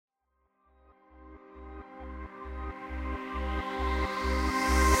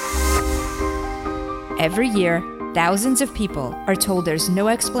Every year, thousands of people are told there's no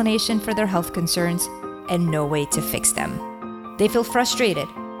explanation for their health concerns and no way to fix them. They feel frustrated,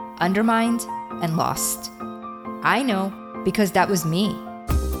 undermined, and lost. I know because that was me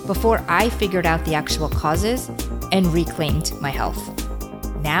before I figured out the actual causes and reclaimed my health.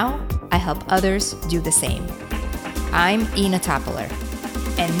 Now, I help others do the same. I'm Ina Toppler,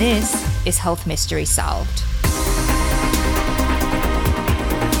 and this is Health Mystery Solved.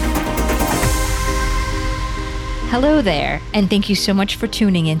 Hello there, and thank you so much for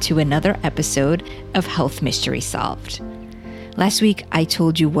tuning in to another episode of Health Mystery Solved. Last week, I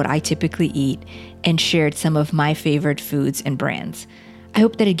told you what I typically eat and shared some of my favorite foods and brands. I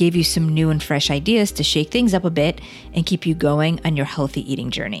hope that it gave you some new and fresh ideas to shake things up a bit and keep you going on your healthy eating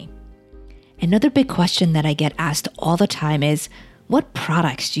journey. Another big question that I get asked all the time is, what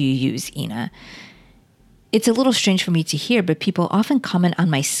products do you use, Ina? It's a little strange for me to hear, but people often comment on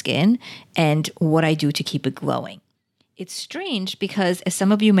my skin and what I do to keep it glowing. It's strange because, as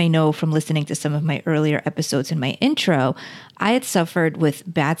some of you may know from listening to some of my earlier episodes in my intro, I had suffered with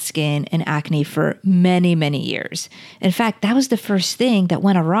bad skin and acne for many, many years. In fact, that was the first thing that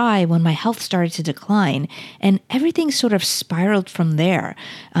went awry when my health started to decline, and everything sort of spiraled from there.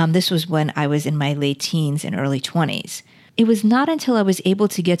 This was when I was in my late teens and early 20s. It was not until I was able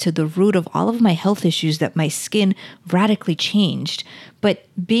to get to the root of all of my health issues that my skin radically changed. But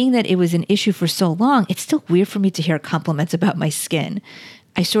being that it was an issue for so long, it's still weird for me to hear compliments about my skin.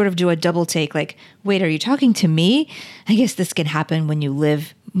 I sort of do a double take like, wait, are you talking to me? I guess this can happen when you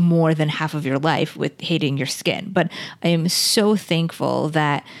live more than half of your life with hating your skin. But I am so thankful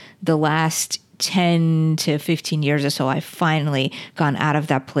that the last 10 to 15 years or so, I've finally gone out of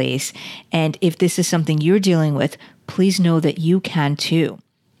that place. And if this is something you're dealing with, please know that you can too.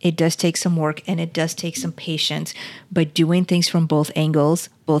 It does take some work and it does take some patience, but doing things from both angles,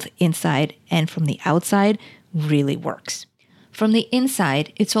 both inside and from the outside, really works. From the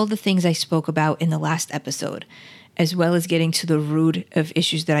inside, it's all the things I spoke about in the last episode, as well as getting to the root of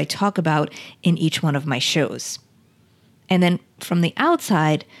issues that I talk about in each one of my shows. And then from the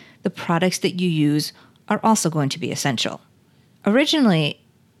outside, the products that you use are also going to be essential. Originally,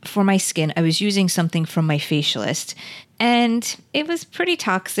 for my skin, I was using something from my facialist, and it was pretty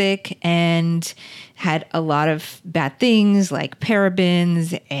toxic and had a lot of bad things like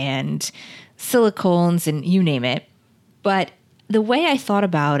parabens and silicones and you name it. But the way I thought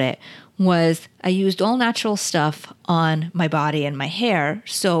about it was I used all natural stuff on my body and my hair,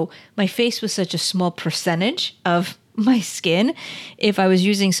 so my face was such a small percentage of my skin. If I was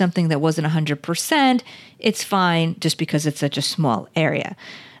using something that wasn't 100%, it's fine just because it's such a small area.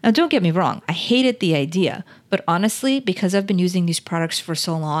 Now, don't get me wrong, I hated the idea, but honestly, because I've been using these products for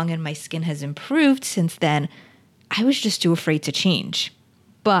so long and my skin has improved since then, I was just too afraid to change.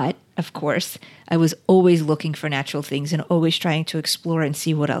 But, of course, I was always looking for natural things and always trying to explore and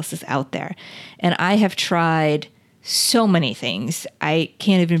see what else is out there. And I have tried so many things. I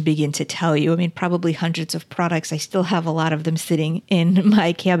can't even begin to tell you. I mean, probably hundreds of products. I still have a lot of them sitting in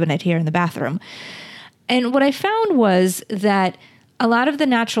my cabinet here in the bathroom. And what I found was that a lot of the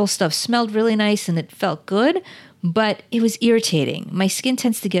natural stuff smelled really nice and it felt good, but it was irritating. My skin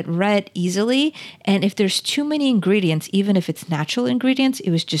tends to get red easily, and if there's too many ingredients, even if it's natural ingredients, it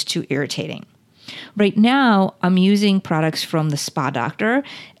was just too irritating. Right now, I'm using products from the Spa Doctor,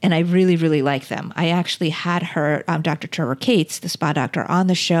 and I really, really like them. I actually had her, Dr. Trevor Cates, the Spa Doctor, on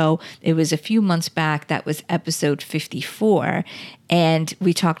the show. It was a few months back. That was episode 54. And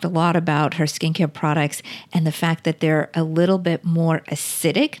we talked a lot about her skincare products and the fact that they're a little bit more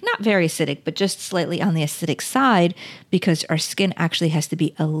acidic, not very acidic, but just slightly on the acidic side, because our skin actually has to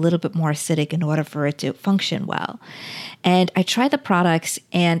be a little bit more acidic in order for it to function well. And I tried the products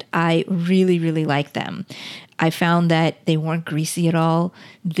and I really, really like them. I found that they weren't greasy at all.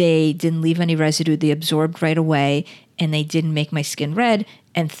 They didn't leave any residue. They absorbed right away, and they didn't make my skin red.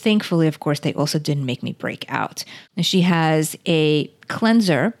 And thankfully, of course, they also didn't make me break out. And she has a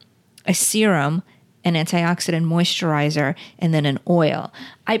cleanser, a serum, an antioxidant moisturizer, and then an oil.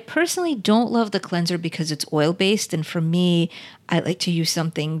 I personally don't love the cleanser because it's oil-based, and for me, I like to use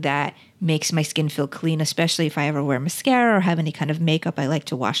something that makes my skin feel clean, especially if I ever wear mascara or have any kind of makeup. I like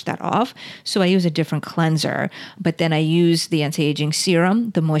to wash that off. So I use a different cleanser, but then I use the anti-aging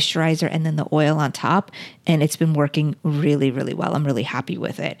serum, the moisturizer, and then the oil on top. And it's been working really, really well. I'm really happy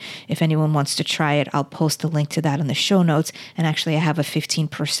with it. If anyone wants to try it, I'll post a link to that in the show notes. And actually, I have a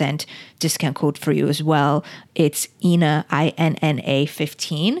 15% discount code for you as well. It's INNA, INNA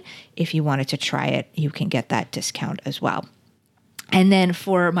 15. If you wanted to try it, you can get that discount as well. And then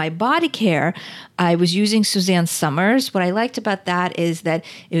for my body care, I was using Suzanne Summers. What I liked about that is that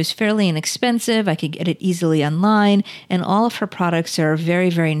it was fairly inexpensive. I could get it easily online, and all of her products are very,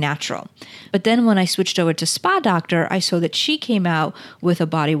 very natural. But then when I switched over to Spa Doctor, I saw that she came out with a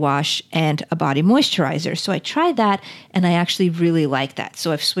body wash and a body moisturizer. So I tried that, and I actually really like that.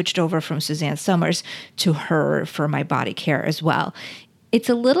 So I've switched over from Suzanne Summers to her for my body care as well. It's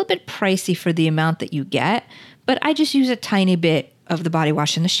a little bit pricey for the amount that you get, but I just use a tiny bit of the body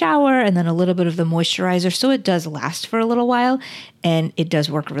wash in the shower and then a little bit of the moisturizer. So it does last for a little while, and it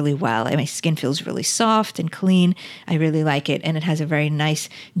does work really well. And my skin feels really soft and clean. I really like it. And it has a very nice,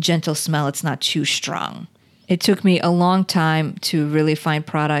 gentle smell. It's not too strong. It took me a long time to really find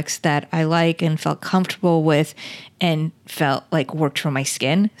products that I like and felt comfortable with and felt like worked for my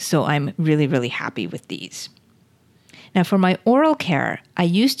skin. So I'm really, really happy with these. Now, for my oral care, I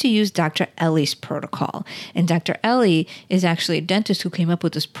used to use Dr. Ellie's protocol. And Dr. Ellie is actually a dentist who came up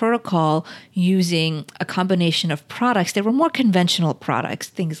with this protocol using a combination of products. They were more conventional products,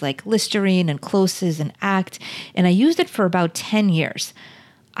 things like Listerine and Closes and Act. And I used it for about 10 years.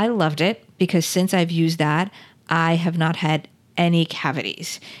 I loved it because since I've used that, I have not had any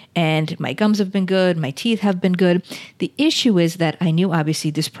cavities. And my gums have been good. My teeth have been good. The issue is that I knew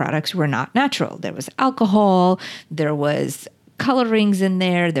obviously these products were not natural. There was alcohol, there was colorings in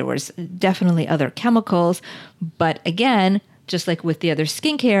there, there was definitely other chemicals. But again, just like with the other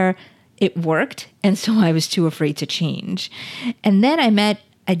skincare, it worked. And so I was too afraid to change. And then I met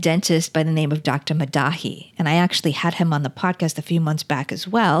a dentist by the name of Dr. Madahi. And I actually had him on the podcast a few months back as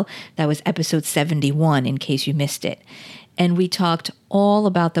well. That was episode 71, in case you missed it. And we talked all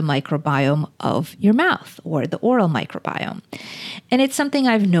about the microbiome of your mouth, or the oral microbiome. And it's something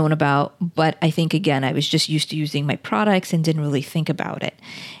I've known about, but I think, again, I was just used to using my products and didn't really think about it.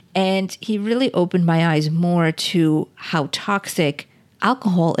 And he really opened my eyes more to how toxic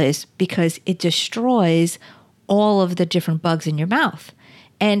alcohol is, because it destroys all of the different bugs in your mouth.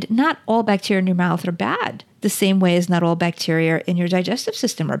 And not all bacteria in your mouth are bad, the same way as not all bacteria in your digestive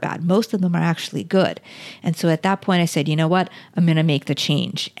system are bad. Most of them are actually good. And so at that point, I said, you know what? I'm going to make the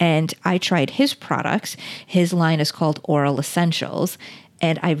change. And I tried his products. His line is called Oral Essentials,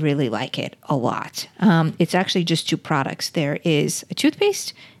 and I really like it a lot. It's actually just 2 products. There is a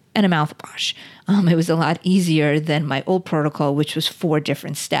toothpaste and a mouthwash. It was a lot easier than my old protocol, which was 4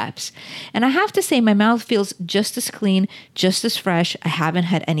 different steps. And I have to say, my mouth feels just as clean, just as fresh. I haven't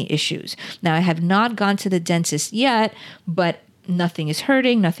had any issues. Now, I have not gone to the dentist yet, but nothing is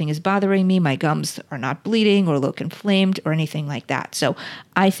hurting, nothing is bothering me. My gums are not bleeding or look inflamed or anything like that. So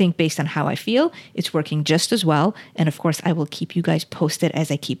I think based on how I feel, it's working just as well. And of course, I will keep you guys posted as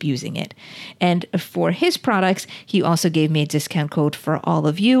I keep using it. And for his products, he also gave me a discount code for all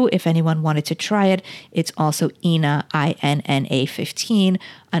of you. If anyone wanted to try it, it's also INNA, INNA 15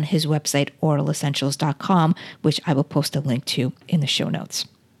 on his website, oralessentials.com, which I will post a link to in the show notes.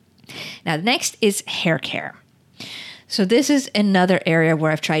 Now, next is hair care. So this is another area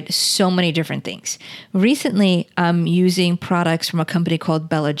where I've tried so many different things. Recently, I'm using products from a company called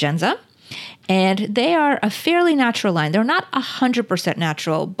Bella Genza, and they are a fairly natural line. They're not 100%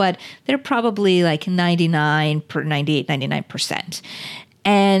 natural, but they're probably like 98, 99%.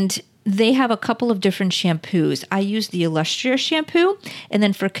 And they have a couple of different shampoos. I use the Illustrious shampoo, and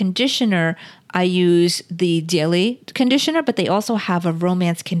then for conditioner, I use the Daily conditioner, but they also have a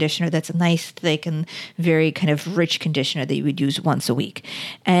Romance conditioner that's a nice, thick, and very kind of rich conditioner that you would use once a week.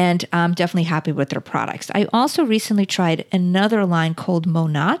 And I'm definitely happy with their products. I also recently tried another line called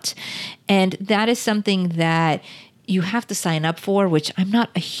Monat, and that is something that you have to sign up for, which I'm not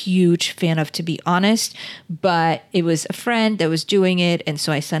a huge fan of, to be honest, but it was a friend that was doing it, and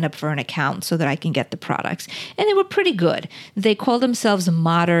so I signed up for an account so that I can get the products. And they were pretty good. They call themselves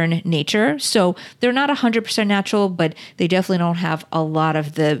Modern Nature, so they're not 100% natural, but they definitely don't have a lot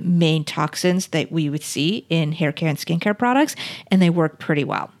of the main toxins that we would see in hair care and skincare products, and they work pretty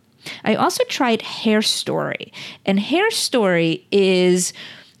well. I also tried Hair Story, and Hair Story is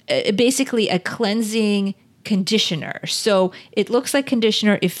basically a cleansing conditioner. So it looks like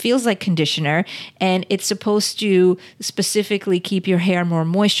conditioner, it feels like conditioner, and it's supposed to specifically keep your hair more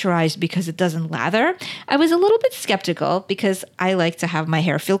moisturized because it doesn't lather. I was a little bit skeptical because I like to have my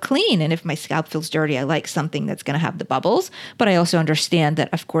hair feel clean, and if my scalp feels dirty, I like something that's going to have the bubbles. But I also understand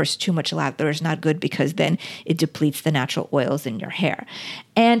that, of course, too much lather is not good because then it depletes the natural oils in your hair.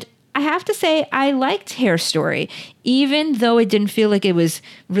 And I have to say, I liked Hair Story. Even though it didn't feel like it was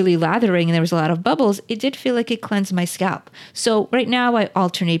really lathering and there was a lot of bubbles, it did feel like it cleansed my scalp. So right now I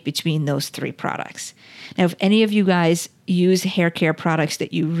alternate between those 3 products. Now, if any of you guys use hair care products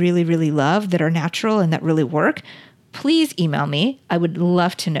that you really, really love, that are natural and that really work, please email me. I would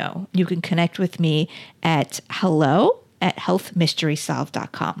love to know. You can connect with me at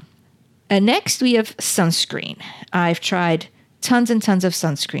hello@healthmysterysolved.com. Next, we have sunscreen. I've tried tons and tons of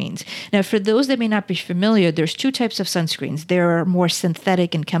sunscreens. Now, for those that may not be familiar, there's two types of sunscreens. There are more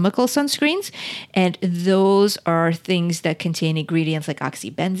synthetic and chemical sunscreens, and those are things that contain ingredients like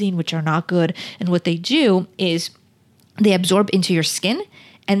oxybenzene, which are not good. And what they do is they absorb into your skin,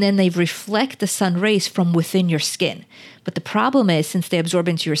 and then they reflect the sun rays from within your skin. But the problem is, since they absorb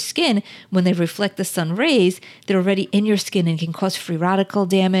into your skin, when they reflect the sun rays, they're already in your skin and can cause free radical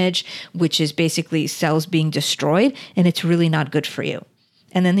damage, which is basically cells being destroyed, and it's really not good for you.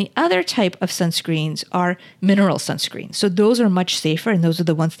 And then the other type of sunscreens are mineral sunscreens. So those are much safer, and those are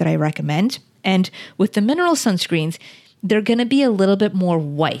the ones that I recommend. And with the mineral sunscreens, they're going to be a little bit more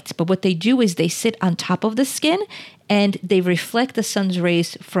white. But what they do is they sit on top of the skin and they reflect the sun's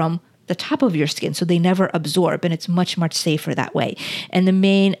rays from the top of your skin, so they never absorb, and it's much, much safer that way. And the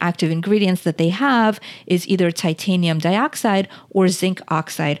main active ingredients that they have is either titanium dioxide or zinc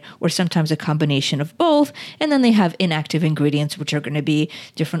oxide, or sometimes a combination of both. And then they have inactive ingredients, which are going to be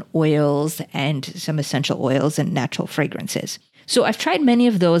different oils and some essential oils and natural fragrances. So I've tried many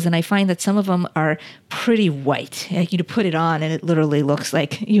of those, and I find that some of them are pretty white. Like, you put it on and it literally looks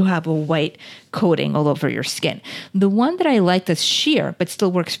like you have a white coating all over your skin. The one that I like that's sheer but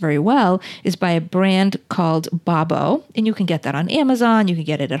still works very well is by a brand called Babo, and you can get that on Amazon. You can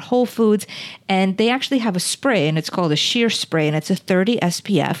get it at Whole Foods, and they actually have a spray, and it's called a sheer spray, and it's a 30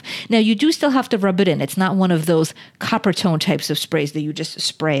 SPF. Now, you do still have to rub it in. It's not one of those copper tone types of sprays that you just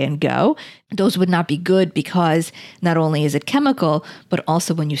spray and go. Those would not be good because not only is it chemical, but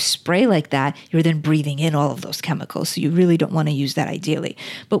also when you spray like that, you're then breathing in all of those chemicals. So you really don't want to use that ideally.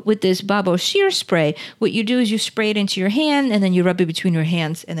 But with this Babo sheer spray, what you do is you spray it into your hand, and then you rub it between your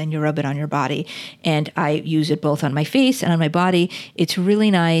hands, and then you rub it on your body. And I use it both on my face and on my body. It's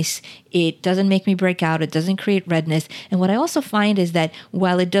really nice. It doesn't make me break out. It doesn't create redness. And what I also find is that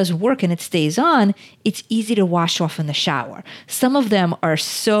while it does work and it stays on, it's easy to wash off in the shower. Some of them are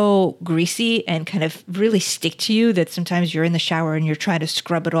so greasy and kind of really stick to you that sometimes you're in the shower and you're trying to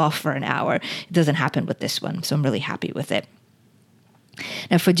scrub it off for an hour. It doesn't happen with this one, so I'm really happy with it.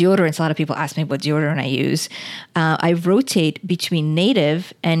 Now, for deodorants, a lot of people ask me what deodorant I use. I rotate between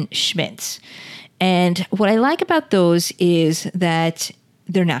Native and Schmidt's. And what I like about those is that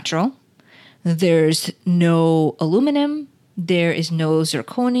they're natural. There's no aluminum. There is no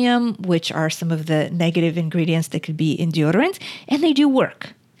zirconium, which are some of the negative ingredients that could be in deodorants, and they do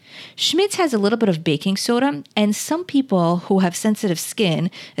work. Schmidt's has a little bit of baking soda, and some people who have sensitive skin,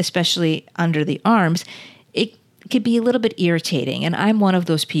 especially under the arms, it could be a little bit irritating, and I'm one of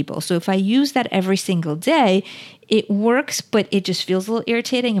those people. So if I use that every single day, it works, but it just feels a little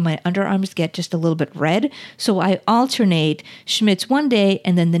irritating, and my underarms get just a little bit red. So I alternate Schmidt's one day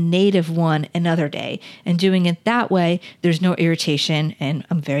and then the Native one another day. And doing it that way, there's no irritation, and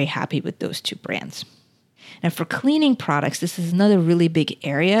I'm very happy with those two brands. Now, for cleaning products, this is another really big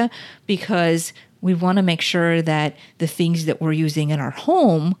area because we want to make sure that the things that we're using in our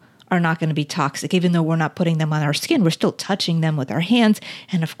home are not going to be toxic. Even though we're not putting them on our skin, we're still touching them with our hands.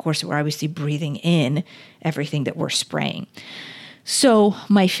 And of course, we're obviously breathing in everything that we're spraying. So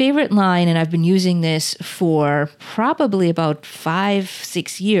my favorite line, and I've been using this for probably about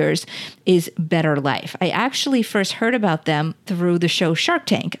 5-6 years, is Better Life. I actually first heard about them through the show Shark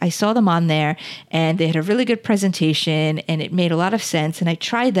Tank. I saw them on there, and they had a really good presentation, and it made a lot of sense, and I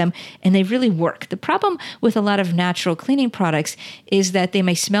tried them, and they really work. The problem with a lot of natural cleaning products is that they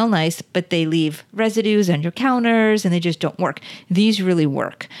may smell nice, but they leave residues on your counters, and they just don't work. These really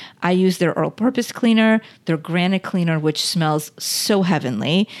work. I use their all-purpose cleaner, their granite cleaner, which smells so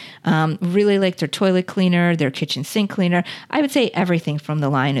heavenly. Really like their toilet cleaner, their kitchen sink cleaner. I would say everything from the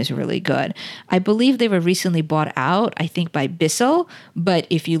line is really good. I believe they were recently bought out, I think by Bissell, but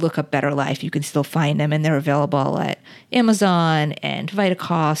if you look up Better Life, you can still find them, and they're available at Amazon and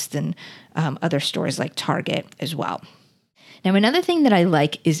Vitacost and other stores like Target as well. Now, another thing that I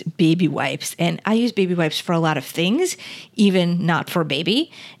like is baby wipes, and I use baby wipes for a lot of things, even not for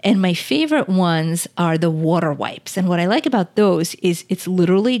baby. And my favorite ones are the water wipes. And what I like about those is it's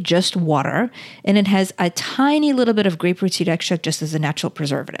literally just water, and it has a tiny little bit of grapefruit seed extract just as a natural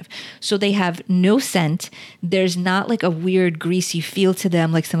preservative. So they have no scent. There's not like a weird greasy feel to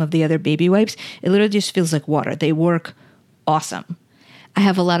them like some of the other baby wipes. It literally just feels like water. They work awesome. I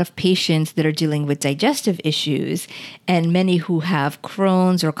have a lot of patients that are dealing with digestive issues and many who have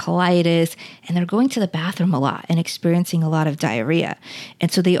Crohn's or colitis, and they're going to the bathroom a lot and experiencing a lot of diarrhea. And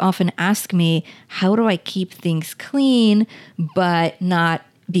so they often ask me, how do I keep things clean but not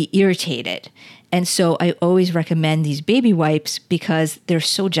be irritated? And so I always recommend these baby wipes because they're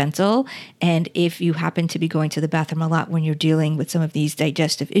so gentle. And if you happen to be going to the bathroom a lot when you're dealing with some of these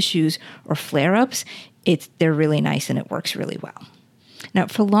digestive issues or flare-ups, they're really nice and it works really well. Now,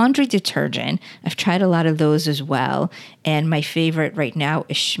 for laundry detergent, I've tried a lot of those as well. And my favorite right now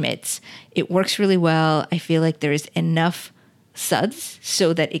is Schmidt's. It works really well. I feel like there is enough suds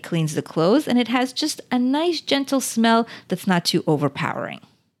so that it cleans the clothes, and it has just a nice gentle smell that's not too overpowering.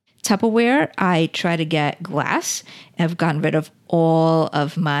 Tupperware, I try to get glass. I've gotten rid of all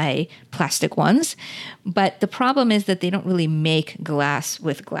of my plastic ones, but the problem is that they don't really make glass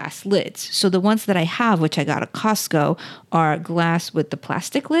with glass lids. So the ones that I have, which I got at Costco, are glass with the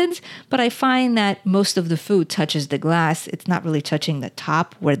plastic lids, but I find that most of the food touches the glass. It's not really touching the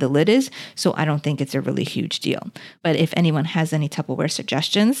top where the lid is, so I don't think it's a really huge deal. But if anyone has any Tupperware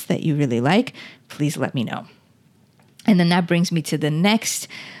suggestions that you really like, please let me know. And then that brings me to the next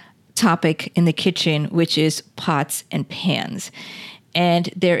topic in the kitchen, which is pots and pans. And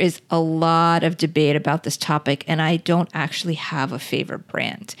there is a lot of debate about this topic, and I don't actually have a favorite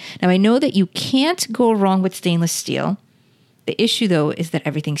brand. Now, I know that you can't go wrong with stainless steel. The issue, though, is that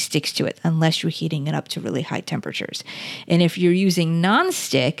everything sticks to it unless you're heating it up to really high temperatures. And if you're using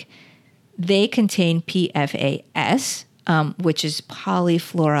nonstick, they contain PFAS, which is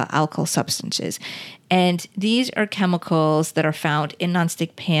polyfluoroalkyl substances. And these are chemicals that are found in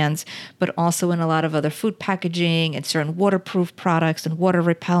nonstick pans, but also in a lot of other food packaging and certain waterproof products and water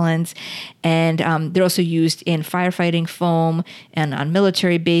repellents. And they're also used in firefighting foam and on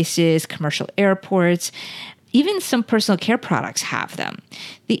military bases, commercial airports. Even some personal care products have them.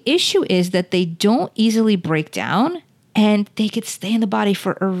 The issue is that they don't easily break down, and they could stay in the body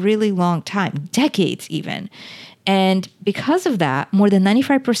for a really long time, decades even. And because of that, more than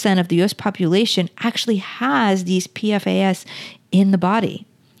 95% of the US population actually has these PFAS in the body,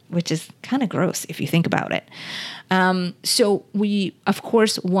 which is kind of gross if you think about it. So we, of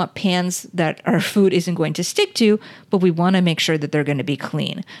course, want pans that our food isn't going to stick to, but we want to make sure that they're going to be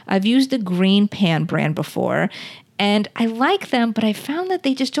clean. I've used the Green Pan brand before, and I like them, but I found that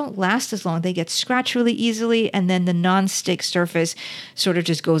they just don't last as long. They get scratched really easily, and then the non-stick surface sort of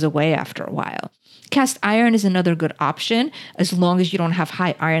just goes away after a while. Cast iron is another good option as long as you don't have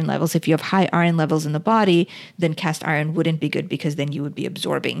high iron levels. If you have high iron levels in the body, then cast iron wouldn't be good because then you would be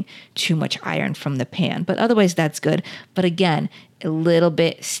absorbing too much iron from the pan. But otherwise, that's good. But again, a little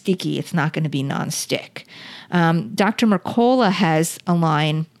bit sticky. It's not going to be nonstick. Dr. Mercola has a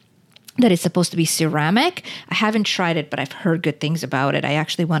line that is supposed to be ceramic. I haven't tried it, but I've heard good things about it. I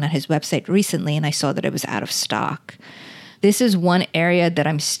actually went on his website recently and I saw that it was out of stock. This is one area that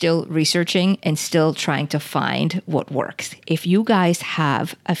I'm still researching and still trying to find what works. If you guys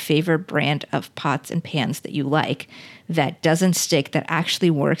have a favorite brand of pots and pans that you like that doesn't stick, that actually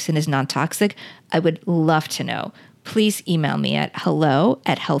works and is non-toxic, I would love to know. Please email me at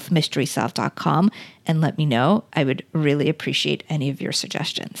hello@healthmysterysolved.com and let me know. I would really appreciate any of your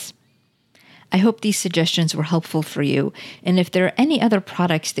suggestions. I hope these suggestions were helpful for you. And if there are any other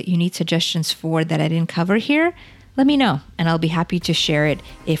products that you need suggestions for that I didn't cover here, let me know, and I'll be happy to share it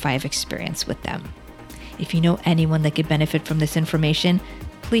if I have experience with them. If you know anyone that could benefit from this information,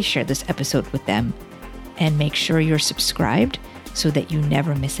 please share this episode with them. And make sure you're subscribed so that you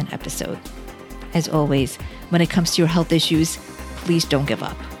never miss an episode. As always, when it comes to your health issues, please don't give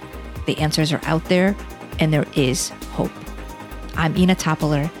up. The answers are out there, and there is hope. I'm Ina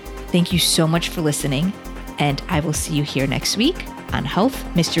Toppler. Thank you so much for listening, and I will see you here next week on Health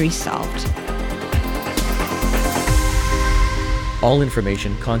Mysteries Solved. All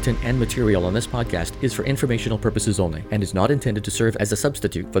information, content, and material on this podcast is for informational purposes only and is not intended to serve as a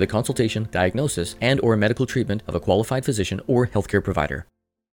substitute for the consultation, diagnosis, and/or medical treatment of a qualified physician or healthcare provider.